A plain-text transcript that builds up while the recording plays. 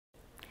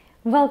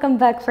Welcome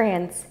back,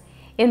 friends,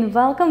 and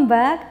welcome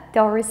back to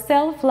our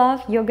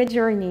self-love yoga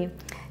journey.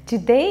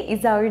 Today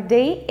is our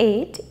day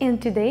 8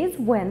 and today is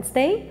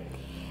Wednesday.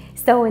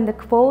 So in the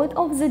quote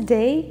of the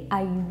day,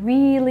 I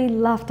really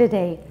love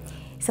today.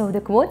 So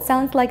the quote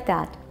sounds like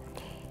that.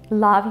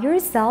 Love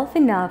yourself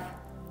enough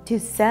to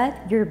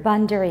set your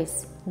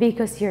boundaries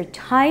because your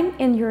time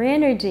and your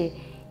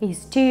energy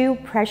is too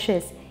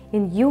precious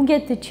and you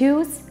get to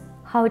choose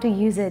how to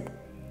use it.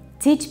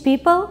 Teach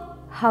people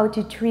how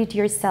to treat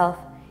yourself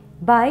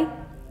by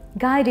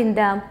guiding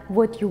them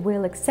what you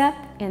will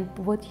accept and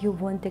what you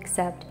won't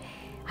accept.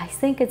 I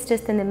think it's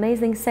just an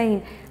amazing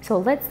saying. So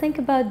let's think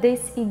about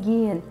this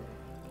again.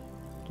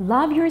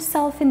 Love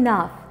yourself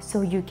enough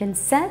so you can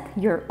set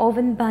your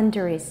own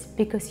boundaries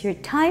because your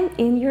time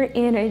and your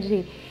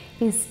energy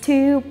is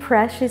too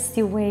precious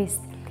to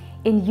waste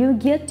and you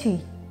get to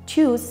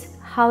choose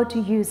how to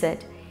use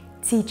it.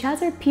 Teach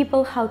other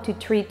people how to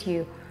treat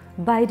you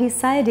by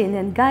deciding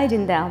and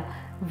guiding them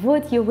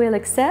what you will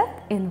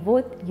accept and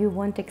what you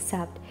won't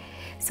accept.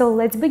 So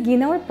let's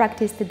begin our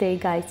practice today,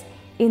 guys,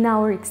 in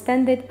our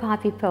extended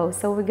puppy pose.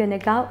 So we're gonna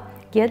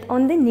get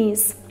on the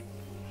knees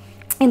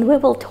and we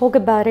will talk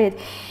about it.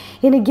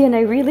 And again, I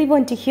really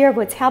want to hear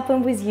what's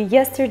happened with you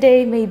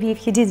yesterday. Maybe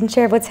if you didn't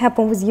share what's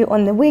happened with you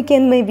on the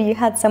weekend, maybe you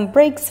had some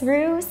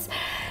breakthroughs.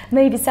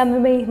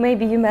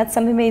 Maybe you met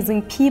some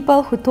amazing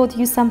people who taught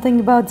you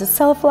something about the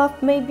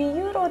self-love. Maybe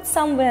you taught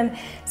someone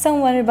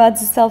about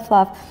the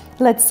self-love.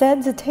 Let's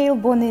set the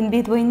tailbone in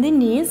between the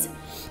knees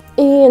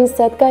and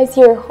set, guys,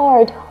 your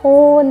heart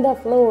on the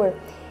floor.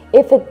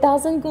 If it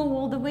doesn't go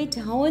all the way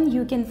down,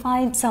 you can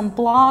find some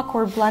block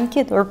or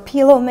blanket or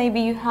pillow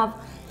maybe you have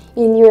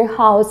in your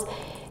house.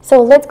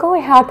 So let's go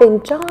ahead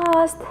and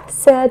just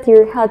set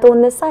your head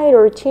on the side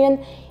or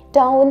chin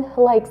down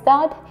like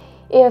that.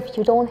 If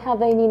you don't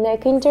have any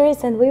neck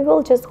injuries, and we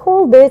will just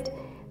hold it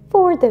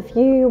for the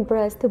few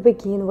breaths to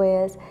begin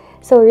with.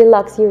 So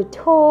relax your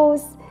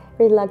toes,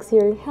 relax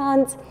your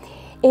hands.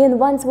 And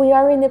once we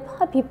are in the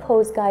puppy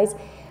pose, guys,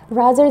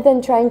 rather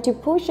than trying to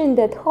push in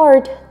that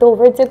heart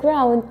towards the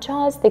ground,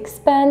 just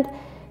expand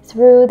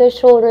through the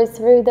shoulders,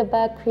 through the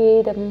back,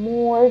 create a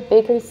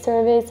bigger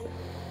surface.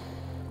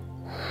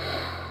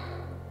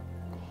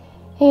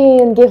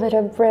 And give it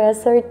a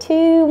breath or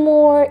two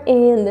more,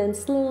 and then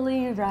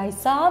slowly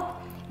rise up.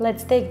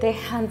 Let's take the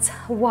hands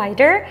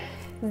wider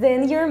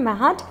than your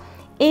mat,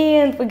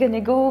 and we're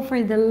gonna go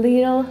for the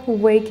little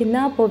waking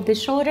up of the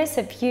shoulders,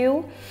 a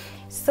few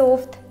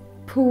soft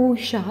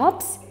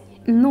push-ups,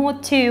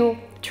 not to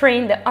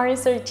train the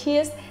arms or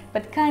chest,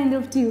 but kind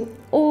of to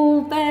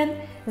open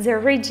the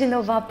region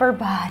of upper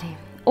body.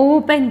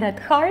 Open that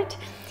heart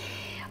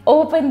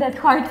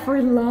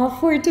for love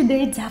for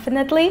today,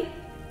 definitely.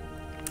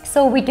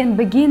 So we can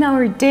begin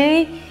our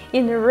day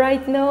in the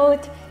right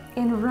note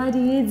and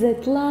radiate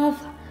that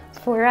love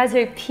for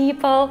other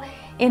people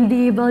and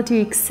be able to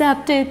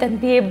accept it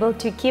and be able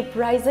to keep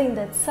rising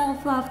that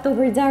self-love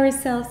towards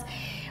ourselves.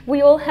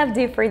 We all have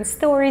different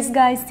stories,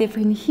 guys,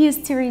 different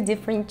history,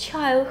 different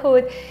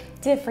childhood,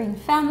 different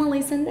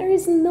families, and there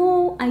is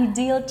no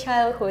ideal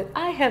childhood.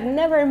 I have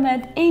never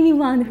met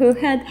anyone who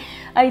had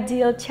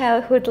ideal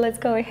childhood. Let's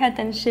go ahead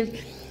and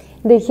shift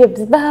the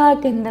hips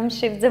back and then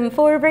shift them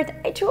forward.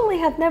 I truly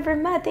have never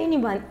met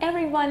anyone.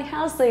 Everyone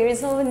has their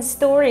own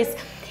stories.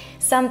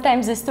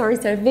 Sometimes the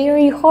stories are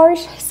very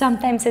harsh,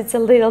 sometimes it's a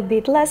little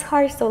bit less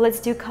harsh. So let's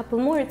do a couple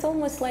more. It's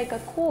almost like a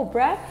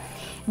cobra,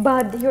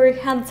 but your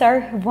hands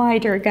are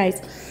wider,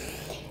 guys.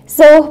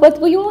 So, but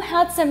we all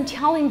had some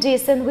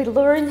challenges and we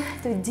learn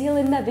to deal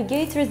and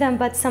navigate through them,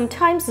 but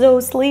sometimes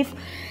those leave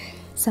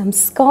some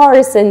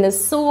scars in the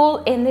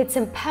soul and it's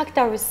impact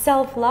our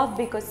self-love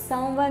because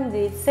someone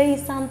did say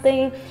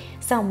something,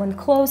 someone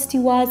close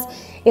to us,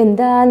 and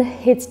then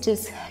it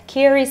just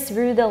carries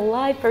through the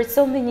life for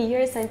so many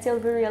years until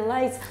we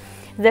realize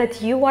that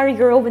you are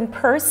your own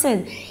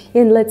person.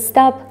 And let's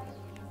step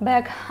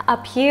back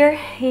up here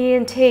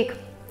and take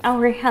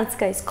our hands,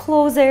 guys,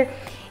 closer,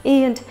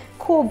 and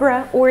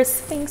cobra or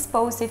sphinx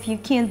pose if you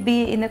can't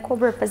be in a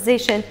cobra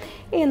position.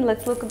 And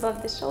let's look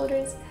above the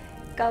shoulders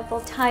a couple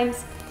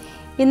times.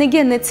 And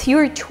again, it's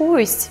your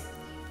choice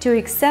to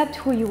accept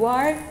who you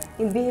are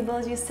and be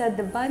able to set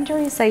the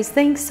boundaries. I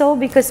think so,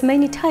 because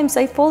many times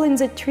I fall in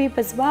the trap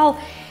as well.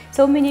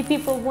 So many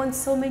people want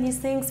so many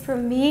things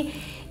from me,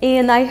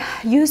 and I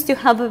used to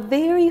have a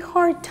very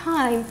hard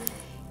time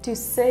to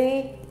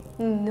say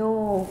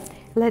no.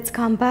 Let's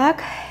come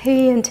back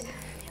and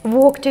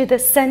walk to the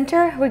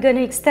center. We're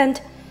gonna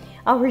extend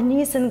our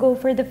knees and go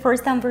for the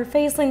first downward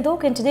facing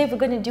dog, and today we're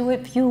gonna do a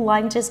few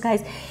lunges,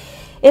 guys.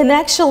 And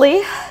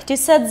actually, to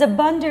set the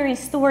boundary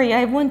story,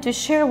 I want to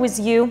share with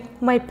you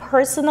my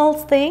personal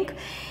thing,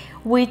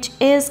 which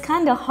is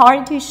kind of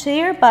hard to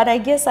share, but I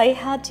guess I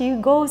had to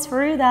go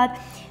through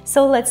that.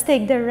 So let's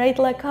take the right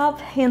leg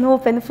up and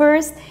open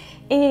first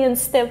and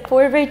step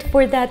forward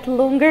for that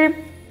longer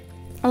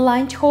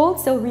lunge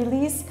hold. So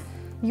release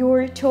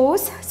your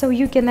toes so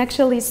you can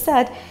actually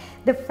set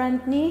the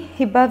front knee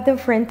above the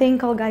front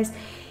ankle, guys.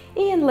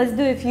 And let's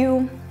do a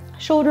few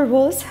shoulder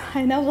rolls,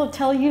 and I will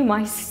tell you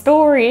my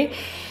story.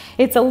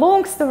 It's a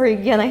long story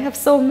again. I have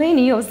so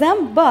many of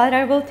them, but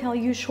I will tell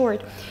you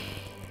short.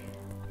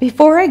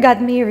 Before I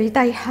got married,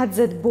 I had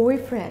that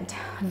boyfriend,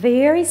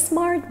 very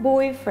smart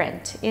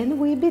boyfriend, and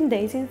we've been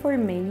dating for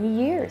many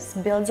years,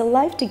 built a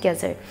life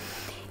together.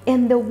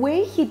 And the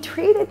way he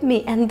treated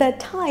me at that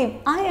time,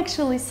 I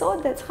actually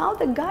thought that's how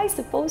the guy is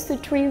supposed to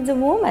treat the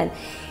woman.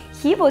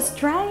 He was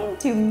trying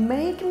to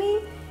make me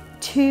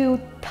to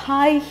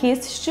tie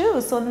his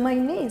shoes on my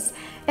knees.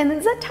 And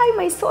at that time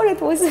I thought it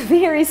was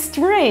very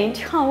strange.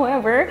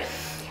 However,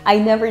 I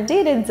never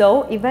did it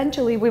though.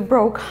 Eventually we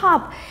broke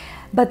up.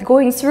 But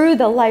going through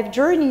the life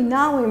journey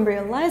now, I'm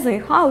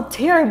realizing how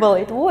terrible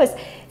it was.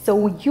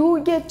 So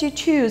you get to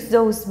choose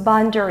those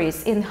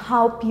boundaries in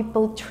how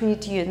people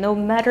treat you, no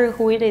matter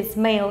who it is,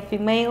 male,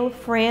 female,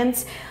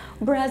 friends,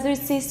 brothers,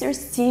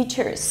 sisters,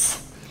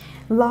 teachers,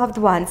 loved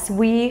ones.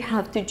 We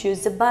have to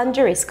choose the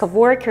boundaries.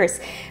 Co-workers,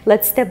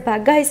 let's step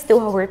back, guys, to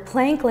our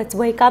plank. Let's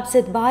wake up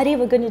that body.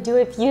 We're going to do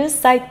a few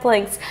side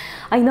planks.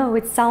 I know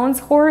it sounds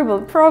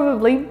horrible,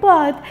 probably,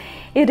 but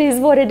it is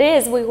what it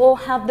is. We all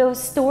have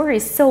those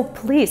stories. So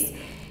please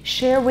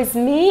share with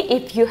me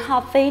if you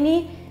have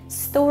any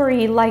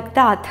story like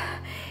that,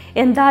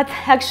 and that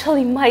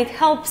actually might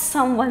help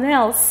someone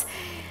else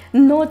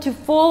not to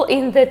fall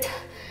in that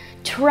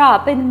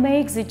trap and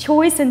make the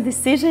choice and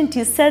decision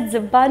to set the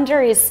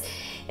boundaries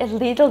a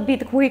little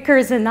bit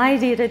quicker than I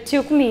did. It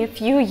took me a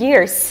few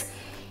years.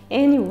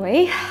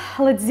 Anyway,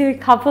 let's do a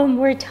couple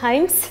more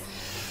times.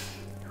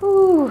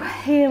 Ooh,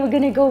 and we're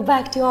gonna go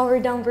back to our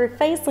downward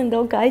facing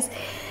dog, guys.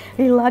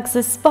 Relax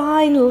the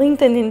spine,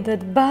 lengthening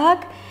that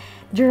back.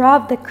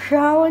 Drop the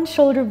crown,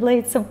 shoulder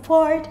blades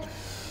apart.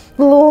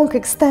 Long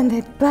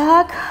extended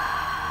back.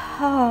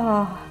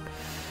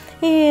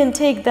 And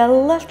take the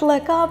left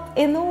leg up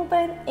and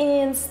open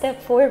and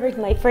step forward,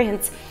 my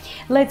friends.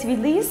 Let's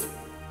release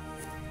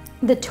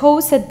the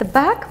toes at the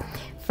back,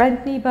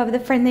 front knee above the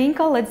front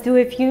ankle. Let's do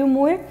a few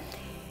more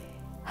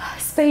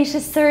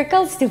spacious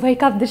circles to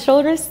wake up the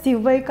shoulders, to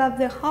wake up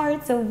the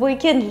heart, so we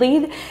can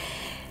lead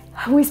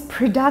with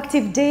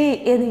productive day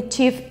and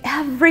achieve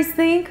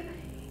everything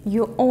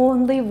you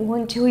only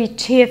want to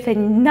achieve,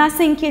 and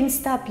nothing can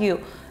stop you.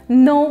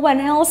 No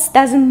one else,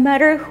 doesn't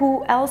matter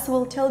who else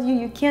will tell you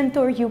you can't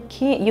or you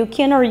can't, you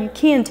can or you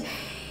can't.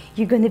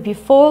 You're gonna be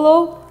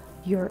follow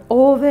your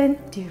own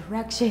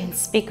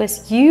directions,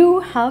 because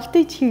you have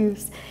to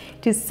choose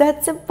to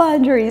set some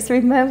boundaries.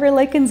 Remember,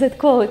 like in that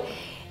quote,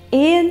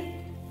 and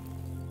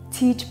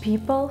teach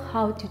people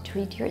how to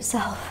treat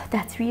yourself.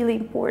 That's really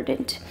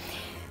important.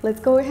 Let's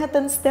go ahead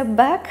and step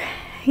back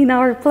in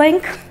our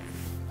plank,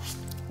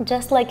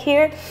 just like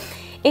here.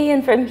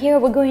 And from here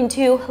we're going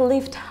to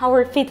lift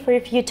our feet for a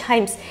few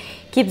times.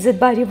 Keep the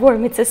body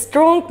warm. It's a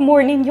strong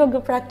morning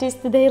yoga practice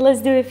today.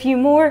 Let's do a few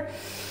more.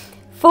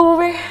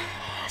 4,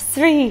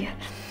 3,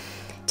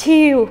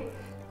 2,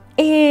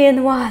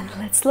 and 1.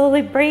 Let's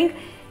slowly bring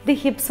the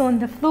hips on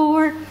the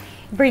floor.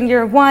 Bring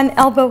your one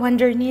elbow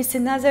underneath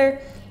another,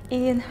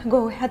 and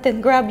go ahead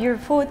and grab your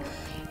foot.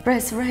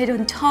 Press right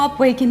on top,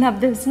 waking up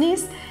those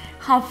knees.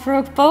 Half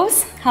frog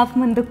pose, half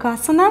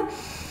Mandukasana.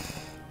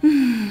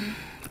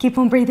 Keep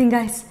on breathing,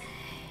 guys.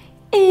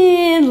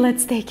 And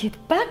let's take it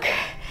back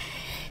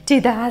to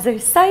the other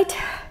side.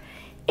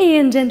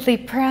 And gently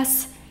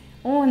press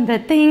on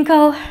that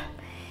ankle.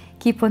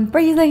 Keep on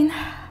breathing.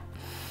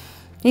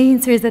 In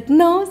through that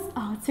nose,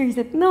 out through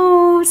that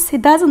nose.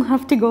 It doesn't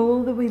have to go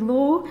all the way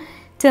low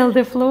till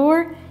the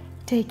floor.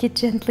 Take it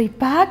gently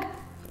back.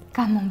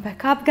 Come on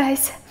back up,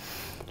 guys.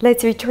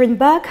 Let's return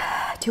back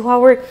to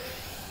our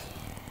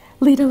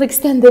little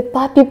extended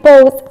puppy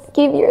pose.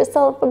 Give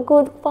yourself a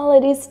good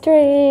quality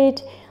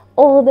stretch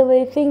all the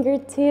way,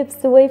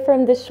 fingertips away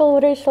from the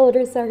shoulders.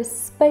 Shoulders are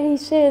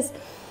spacious.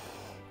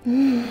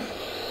 And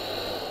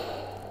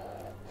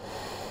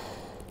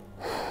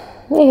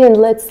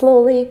let's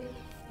slowly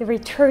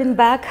return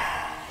back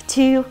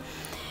to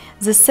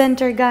the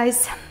center,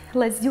 guys.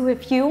 Let's do a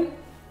few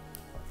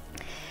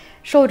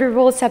shoulder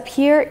rolls up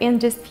here and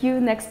just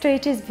few neck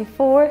stretches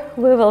before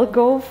we will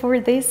go for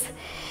this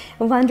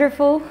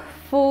wonderful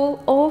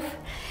full of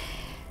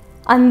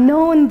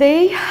unknown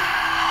day.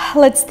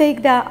 Let's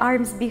take the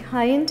arms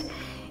behind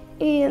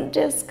and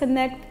just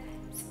connect,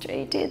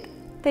 straight it.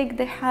 Take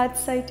the head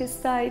side to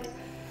side.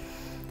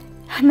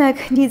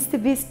 Neck needs to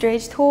be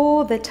stretched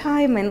all the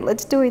time, and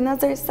let's do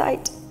another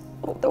side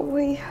all the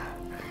way.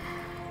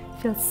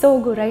 Feels so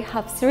good. I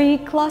have 3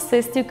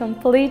 classes to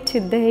complete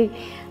today.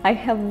 I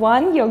have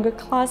 1 yoga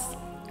class,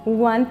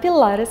 1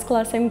 Pilates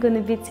class I'm going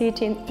to be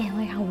teaching, and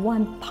I have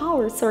 1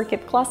 power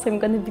circuit class I'm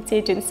going to be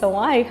teaching. So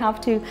I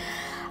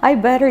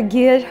better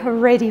get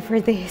ready for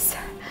this.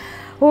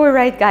 All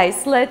right,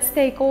 guys, let's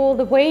take all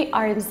the way,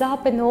 arms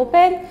up and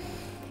open.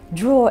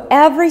 Draw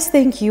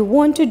everything you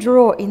want to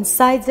draw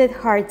inside that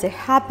heart, the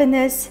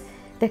happiness,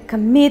 the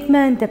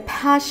commitment, the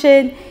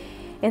passion.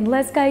 And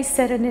let's, guys,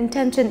 set an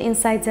intention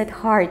inside that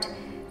heart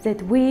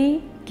that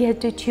we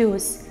get to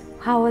choose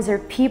how other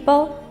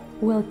people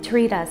will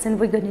treat us, and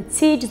we're going to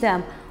teach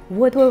them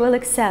what we will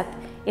accept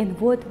and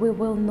what we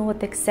will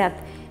not accept,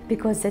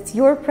 because that's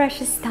your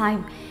precious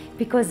time,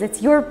 because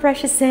that's your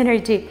precious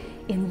energy,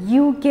 and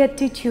you get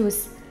to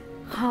choose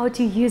how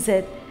to use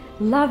it.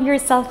 Love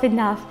yourself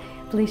enough.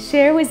 Please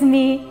share with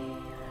me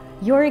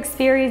your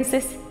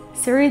experiences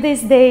through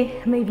this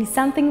day. Maybe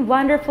something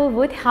wonderful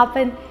would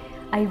happen.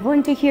 I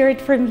want to hear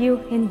it from you,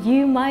 and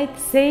you might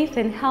save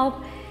and help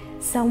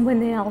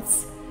someone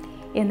else.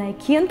 And I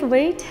can't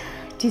wait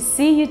to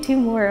see you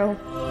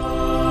tomorrow.